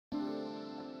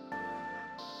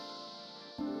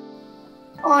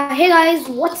Hey guys,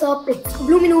 what's up? It's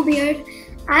Bloomy here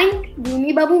and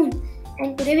Bloomy Baboon,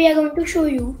 and today we are going to show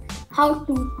you how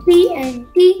to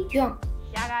TNT jump.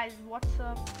 Yeah guys, what's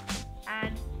up?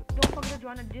 And don't forget to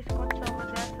join the Discord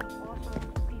server. There's some awesome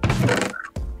people.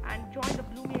 And join the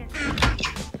Bloomy SC.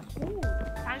 Ooh,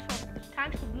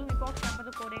 thanks to Bloomy Podcast for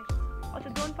the coding. Also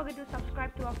don't forget to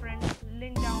subscribe to our friends.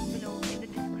 Link down below in the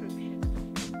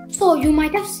description. So you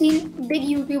might have seen big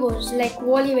YouTubers like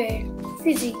Wallyware,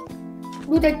 Fizzy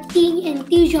do the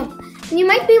TNT jump, and you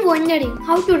might be wondering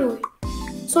how to do it.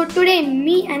 So today,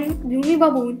 me and Bloomy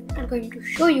Baboon are going to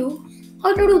show you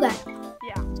how to do that.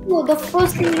 Yeah. So the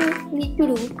first thing you need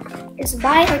to do is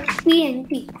buy a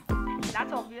TNT.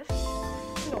 That's obvious.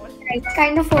 No. It's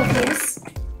kind of obvious.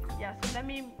 Yeah. So let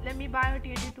me buy a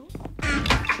TNT too.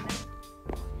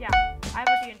 Yeah, I have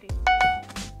a TNT.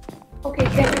 Okay,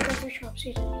 get it at the shop.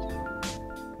 See.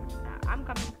 I'm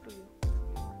coming to you.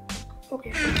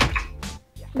 Okay.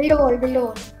 Build a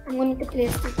wall. I'm going to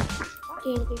place the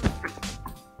TNT.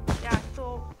 Yeah, so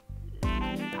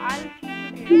I'll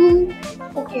keep you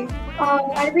Okay.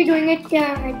 I'll be doing it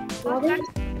First let's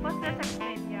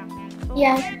explain, yeah. So,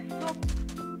 yeah. So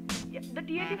the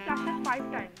TNT flashes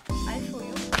 5 times. I'll show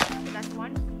you. So that's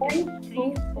 1, 2,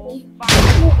 3, 4,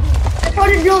 5. Before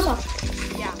it blows up.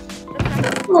 Yeah. So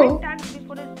flashes 5 times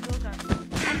before it blows up.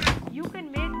 And you can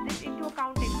make this into a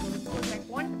counting. So it goes like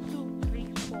 1, 2, 3,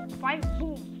 4, 5,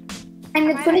 boom. And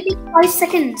it's gonna take 5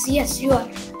 seconds. Yes, you are.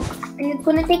 And it's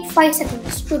gonna take 5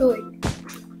 seconds to do it.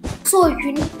 So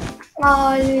you need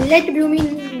let Bloomy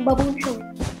Baboon show it.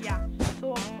 Yeah.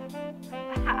 So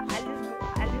I'll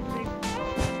just break this.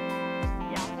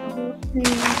 Yeah. So 2,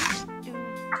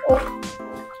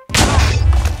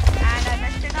 and I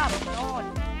messed it up.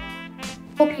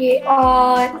 No. Okay.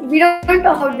 We don't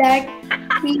talk about that.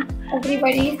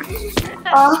 Everybody.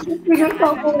 We don't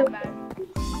talk about it.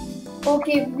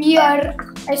 Okay,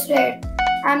 I swear,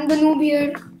 I'm the noob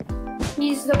here.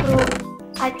 He's the pro.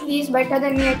 Actually, he's better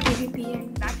than me at PvP.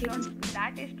 And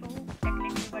that is true,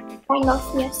 technically, but it's kind of,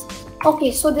 yes.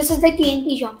 Okay, so this is the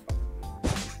TNT jump.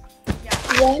 Yeah.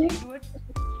 1, do it.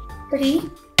 3.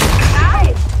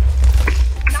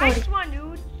 Nice one,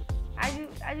 dude. I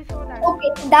just saw that.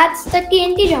 Okay, that's the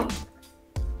TNT jump.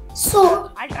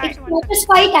 So it flashes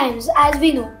 5 times, as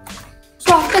we know.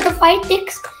 So after the 5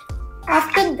 ticks,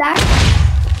 after that,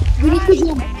 we need to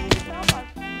jump.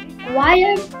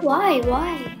 Why?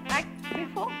 Like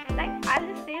before, I'll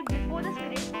just say before the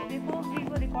script, before we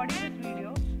were recording this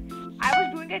video, I was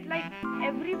doing it like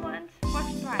everyone's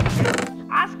first try.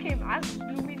 Ask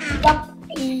Bloomy.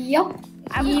 Yup.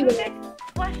 I was doing it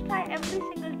first try every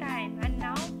single time, and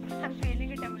now I'm failing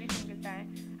it every single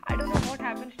time. I don't know what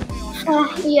happens to me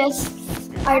honestly. Yes.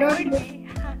 I don't know.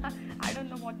 I don't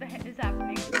know what the hell is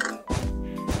happening.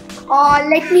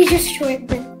 Let me just show it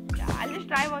then. Yeah, I'll just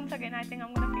try once again. I think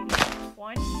I'm gonna fail it.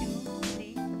 1, 2,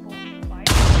 3, 4,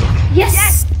 5.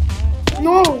 Yes!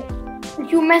 No!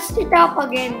 You messed it up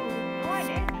again. No, I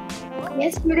did.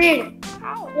 Yes, you did.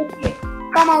 How? Okay.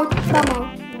 Come out.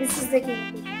 This is the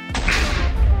TNT.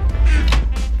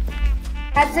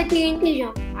 That's the TNT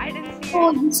jump. I didn't see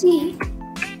Oh, it. you see?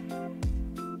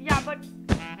 Yeah, but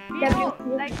we know,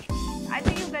 like, I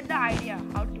think you get the idea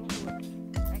how to do it.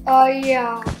 Like,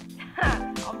 Yeah.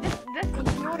 just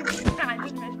ignore me. I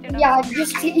just messed it up. Yeah,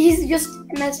 he's just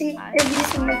messing every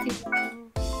single thing.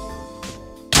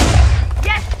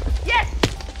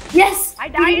 Yes! I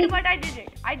died, but I did it.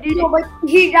 No, but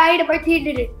he died, but he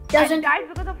did it. I died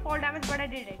because of fall damage, but I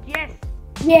did it. Yes.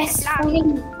 Yes,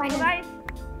 finally. So guys,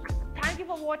 thank you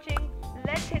for watching.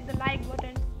 Let's hit the like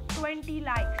button. 20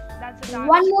 likes. That's the target.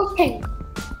 One more thing.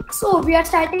 So we are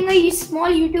starting a small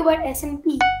YouTuber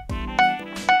SMP.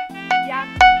 Yeah,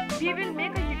 we will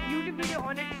make a YouTube video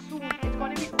on it soon. It's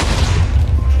gonna be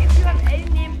awesome. If you have any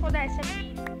name for the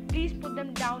SMP, please put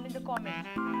them down in the comments.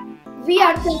 We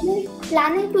are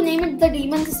planning to name it the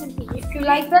Demon SMP. If you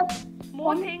like that,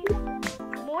 more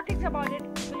things about it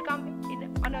will come in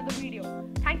another video.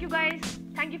 Thank you guys.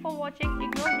 Thank you for watching.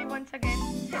 Ignore me once again.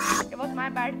 It was my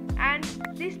bad. And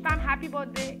please spam happy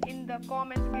birthday in the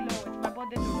comments below. It's my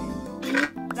birthday today.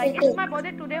 Like, it's my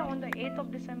birthday today on the 8th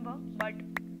of December. But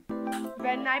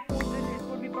when I post this, it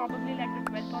would be probably like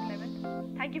the 12th or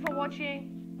 11th. Thank you for watching.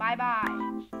 Bye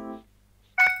bye.